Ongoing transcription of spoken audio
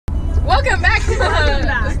Welcome back to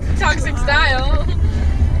Toxic Style.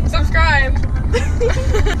 Subscribe.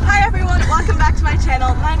 Hi everyone, welcome back to my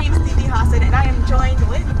channel. My name is Didi Hassan and I am joined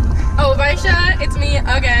with... Oh, Vaisha, it's me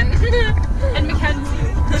again. And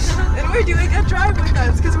Mackenzie. And we're doing a drive with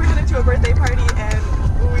us because we're headed to a birthday party and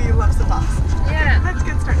we love some box. Yeah. Let's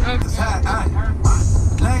get started.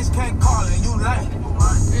 Okay. Lanes can't call it, you lame.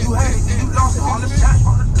 You had it, you lost all the shot.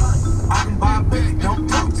 I can buy a billy, don't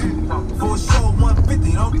talk to me. For a show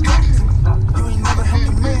 150, don't talk to me. You ain't never helped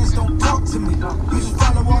your mans, don't talk to me. You just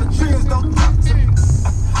follow all the trends, don't talk to me.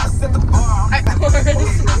 I set the bar, I'm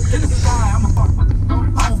in the sky, I'm a fuck.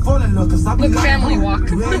 I don't fall in love, cause I be Look, like, family walk.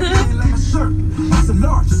 You ain't like my shirt, it's a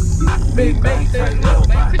large. Big bang, take little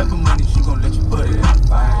bang. Every money, she gon' let you put it in the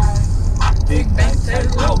bag. Big bang,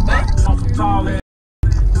 take little bang. On some tall ass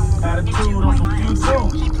attitude, on some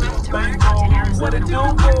YouTube. Bang, roll, what it do,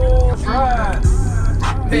 go, try.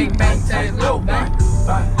 Big bang, take little bang.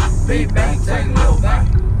 Big bang, take little bang.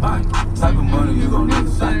 Type of money you gon' need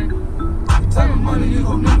to find. Type of money you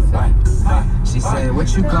gon' need to find. She said,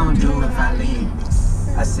 what you gon' do if I leave?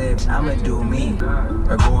 I said, I'ma do me.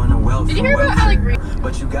 Or go on a wealth. Did you hear about Alec Green?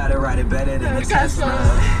 But you gotta ride it better than a Tesla.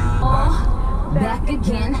 Back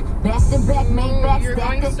again, back to back, made back, You're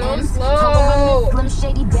stack going the so ends. slow. Slim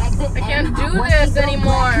shady bags at I can't end. do Once this you go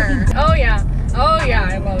anymore. black, Oh yeah. Oh yeah,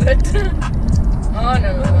 I love it. Oh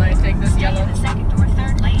no, I take this yellow. The second or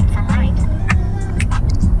third lane from right.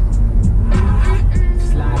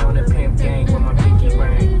 Slide on the pimp gang with my pinky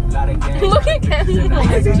ring. Lot of gang. Look at Kenz and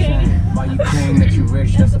Vaisha. Why you claim that you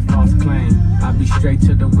rich, that's a false claim. I be straight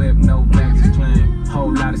to the whip, no baggage claim.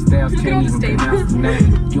 Whole lot of styles, Look at all can't the even staples. pronounce the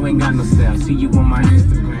name. You ain't got no style, see you on my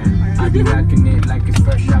Instagram. I be rocking it like it's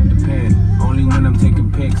fresh out the pen. Only when I'm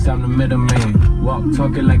taking pics, I'm the middleman. Walk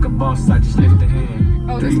talking like a boss, I just lift a hand.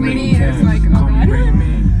 Oh, this 3 lady million is times, like, oh call me God. Rain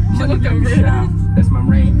Man. She Money looked like over a it. shout, that's my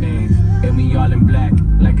rain dance. And we all in black,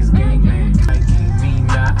 like it's gangland. Me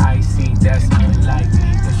not icy, that's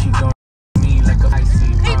unlikely. Cause she gon' me like a icy.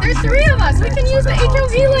 Hey, there's 3 of us. We can use the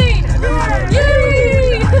HOV lane.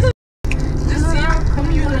 Yay! This is your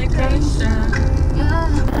communication.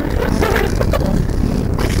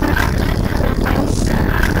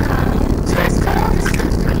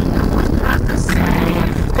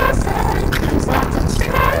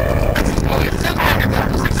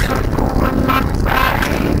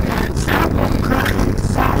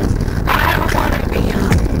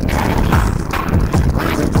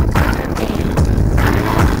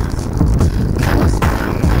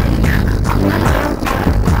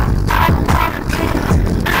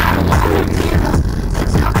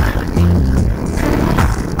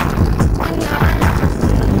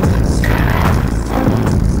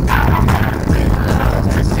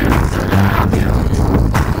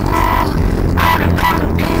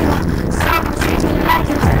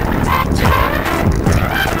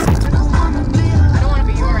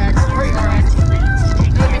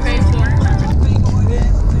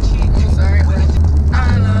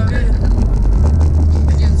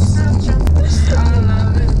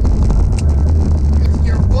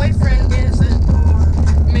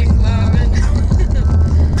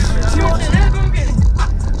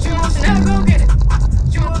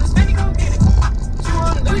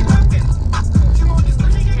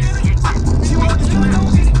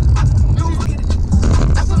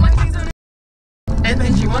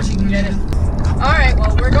 She can get it. Alright,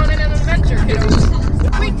 well, we're going on an adventure, kiddos.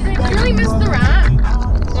 Wait, did I really miss the rat?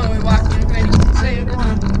 When we walked in,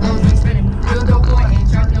 real dope boy ain't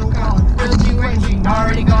dropped no call. Real G range, she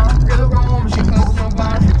already gone. Real grown woman, she close no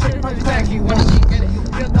bond. Chick punch back, she wanna she get it.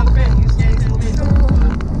 Real dope fan, you scared to me.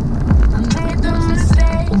 I made those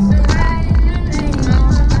mistakes and riding your name.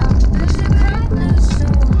 There's a kindness to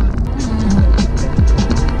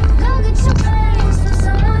go get your place from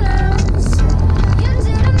someone else. You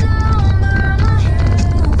didn't know, but I'm a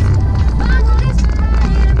hell. My God is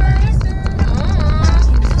mine, embrace them.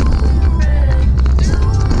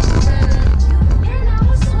 And I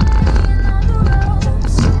was swaying on the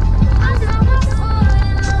ropes. I found my footing on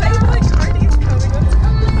They have like parties coming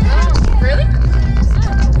up. Really?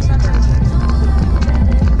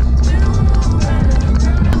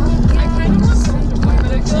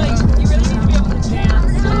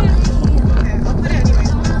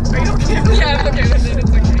 Yeah, I'm okay with it.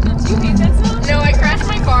 It's okay. Do you hate that song? No, I crashed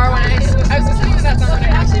my car when I was listening to that song when I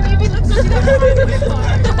Actually, maybe let's listen to that song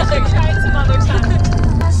in the car. Like, try it some other time.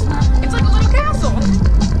 It's like a little castle.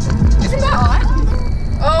 Isn't that odd?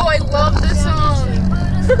 Oh, I love this song.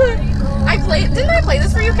 Didn't I play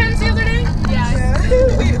this for you, Kenz, the other day? Yeah.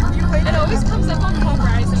 Wait, you played It always comes up on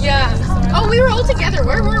Horizon. Yeah. Oh, we were all together.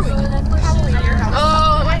 Where were we? probably at your house.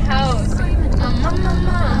 Oh, at my house.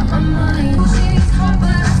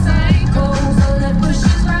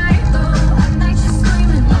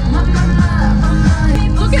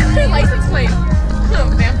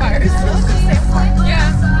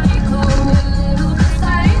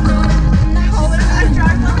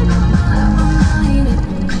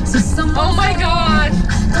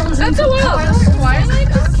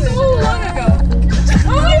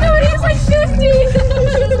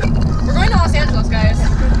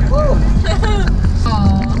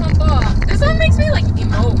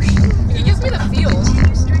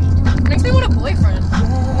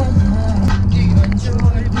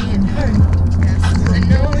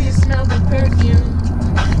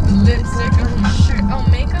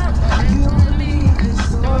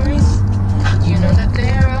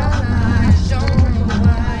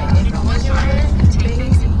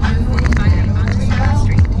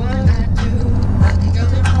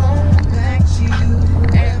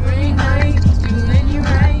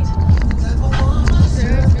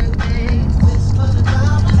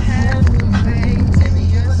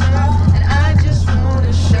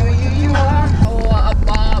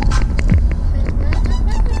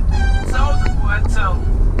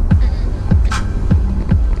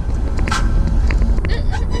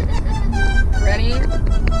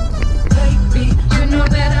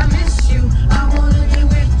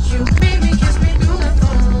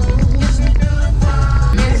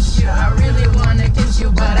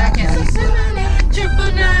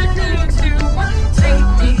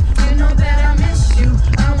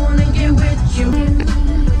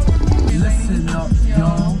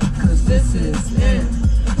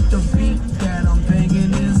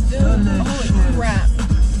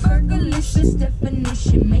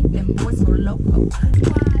 shit make them boys go loco.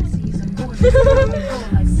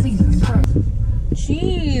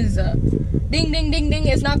 Jeez. Ding, ding, ding, ding.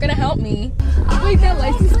 It's not gonna help me. Wait, that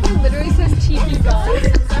license plate literally says cheeky guy.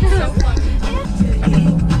 That's so funny.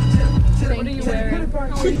 What are you wearing?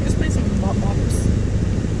 Let's play some bop bops.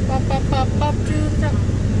 Bop, bop, bop, bop, to the top.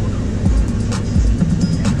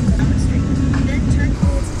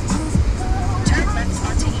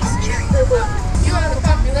 You are the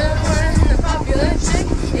popular one, the popular chick.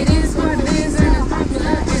 It is what it is, and the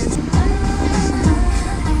popular is.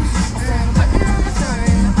 I'm putting on the story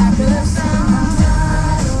in the popular song.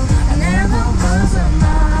 I never was a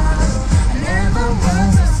model. I never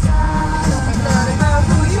was a star. I'm not about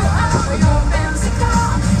who you are or your fancy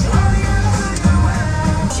car.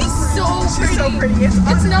 She's so pretty. She's so pretty.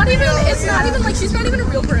 It's not even like she's not even a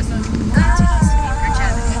real person.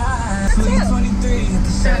 Sweet 23 at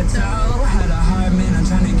the chateau. Had a hard man, I'm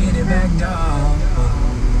trying to get it back, dog.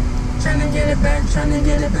 Trying to get it back, trying to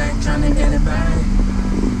get it back, trying to get it back.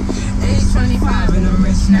 Age 25 and I'm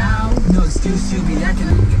rich now. No excuse, you be acting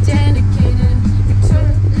Dedicated, you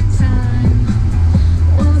took the time.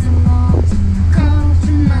 Wasn't long to call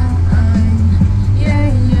to mind.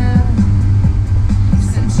 Yeah, yeah.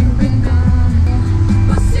 Since you've been gone,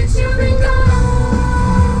 but since you've been gone,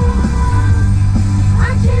 I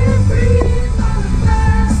can't breathe for the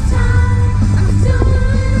first time. I'm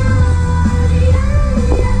doing all,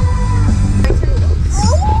 yeah, yeah.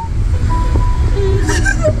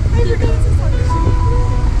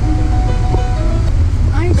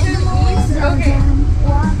 Okay.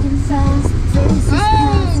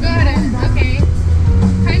 Oh, got it. Okay.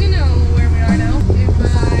 Kind of know where we are now. If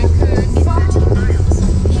I could.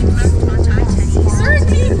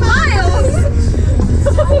 13 miles!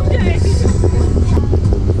 Okay.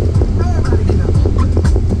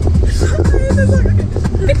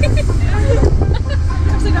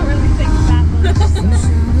 Actually, don't really think that much.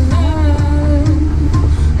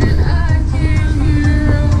 And I can't hear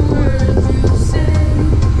a word you say.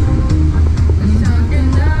 I'm talking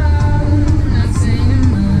loud, not saying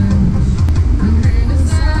much. I'm ready to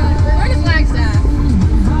stop. We're going to Flagstaff.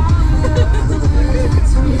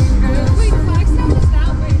 Wait, Flagstaff is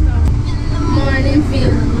that way though. Morning,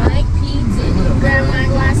 feeling like P. Diddy. Grab my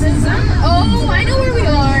glasses. Oh, I know where we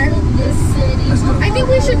are. I think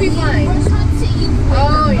we should be fine.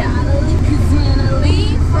 Oh, yeah.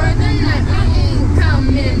 Leave for the night. We ain't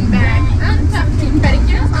coming back. I'm talking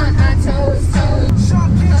pedicures on our toes.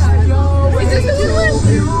 Is this the one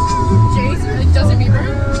with Jason, like Justin Bieber?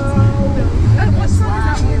 What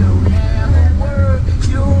song is that one?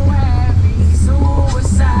 You have me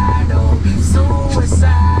suicidal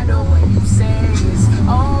when you say it's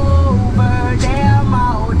over. Damn,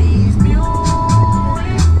 all these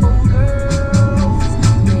beautiful girls,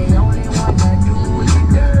 they only wanna do you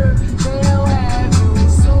dirt. They'll have you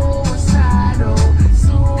suicidal.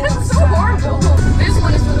 That's so horrible. This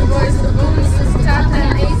one is for the boys with the bonuses. Top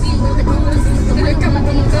down AC with the bonuses. They're coming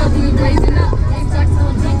from the club, we blazing up. They talk so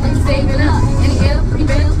deep, I'm saving up. And he ill, he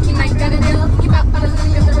bill, he might got it ill. He pop on his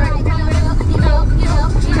link at the right kind of ill. He know,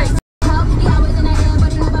 he might.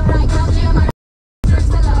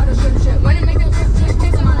 Wanna make a trip to the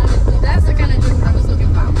kids on my lip. That's the kind of dude I was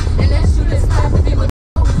looking for. And then shoot this stuff to people.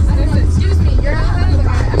 I said, excuse me, you're a hell of a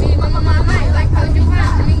guy. I mean, my might like Pelican Fly.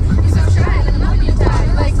 I mean, you're so shy, like I'm loving you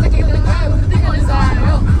tight. Like slicking with a guy with a thing on his eye.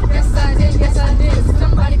 Oh, yes I did.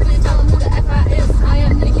 Somebody please tell him who the F I is. I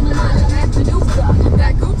am Nicki Minaj, I have to do stuff.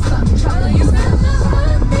 That goop stuff. Charlie, you got my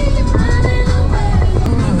heart beat running away.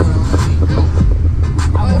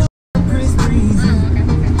 Chris Breezy.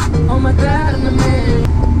 Oh my God, I'm a man.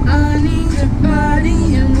 I need your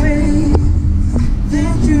body and weight.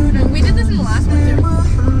 That you don't We did this in the last one too.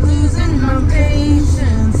 I'm losing my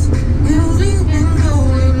patience. 'Cause we've been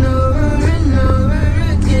going over and over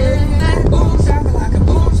again. Boom shakalaka,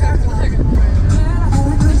 boom shakalaka. Can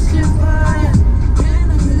I push your fire? Can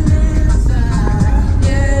I feel it inside?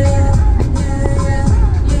 Yeah.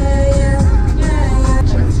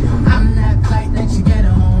 I'm that flight that you get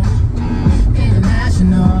on.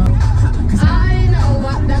 International. 'Cause I know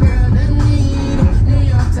what that girl does need. New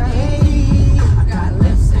York to Haiti. I got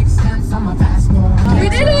lipstick stamps on my passport. We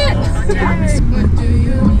did it! What do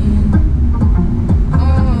you mean? Oh,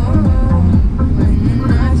 when you're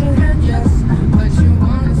not your head, yes, but you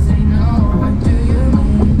wanna say no. What do you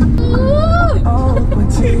mean? Ooh! Oh, what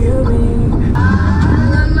do you mean? I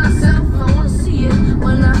love myself, I wanna see it.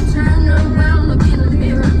 When I turn around, look in the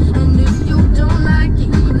mirror. And if you don't like it,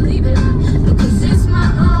 you leave it. Because it's my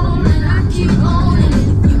own and I keep owning it.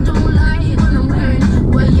 If you don't like it when I'm wearing it,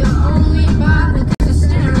 well, you're only bothered 'cause you're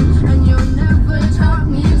staring. And you'll never talk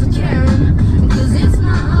me into caring.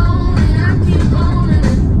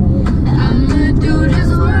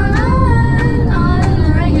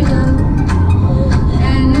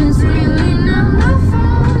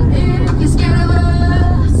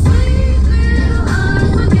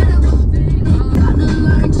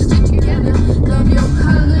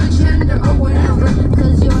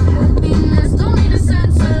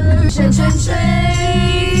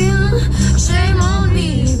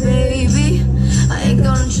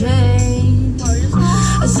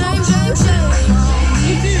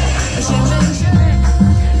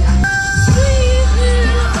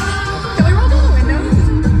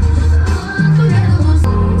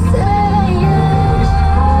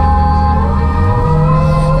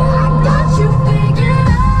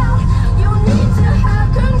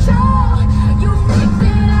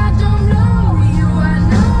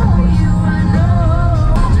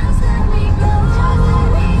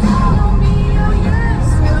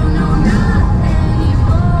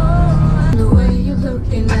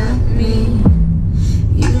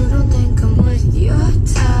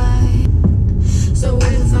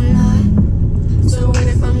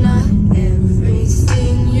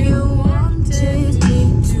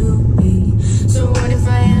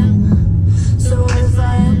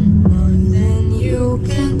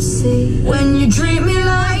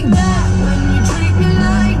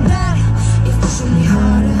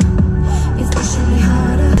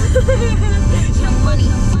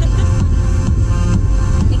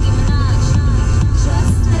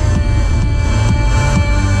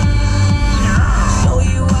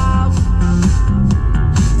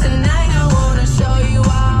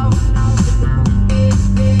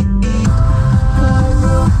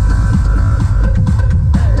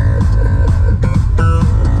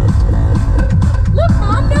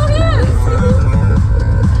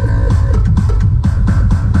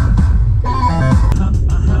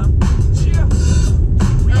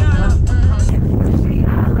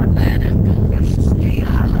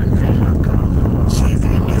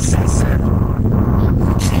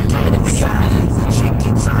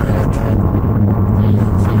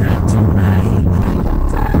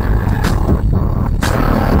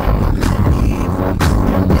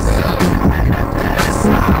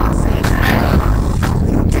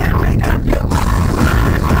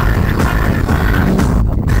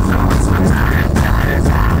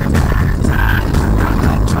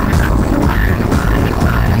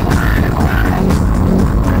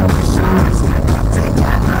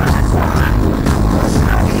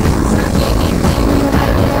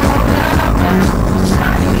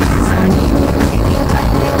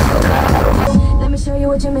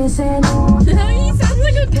 me saying, He sounds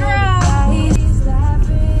like a girl.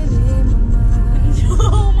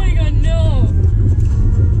 Oh my god, no.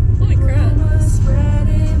 Holy crap.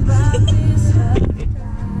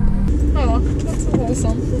 Oh, that's so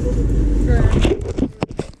wholesome.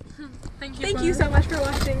 Thank you so much for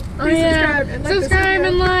watching. Please Oh yeah, subscribe and like this subscribe video.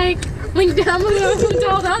 and like. Link down below to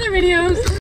all the other videos.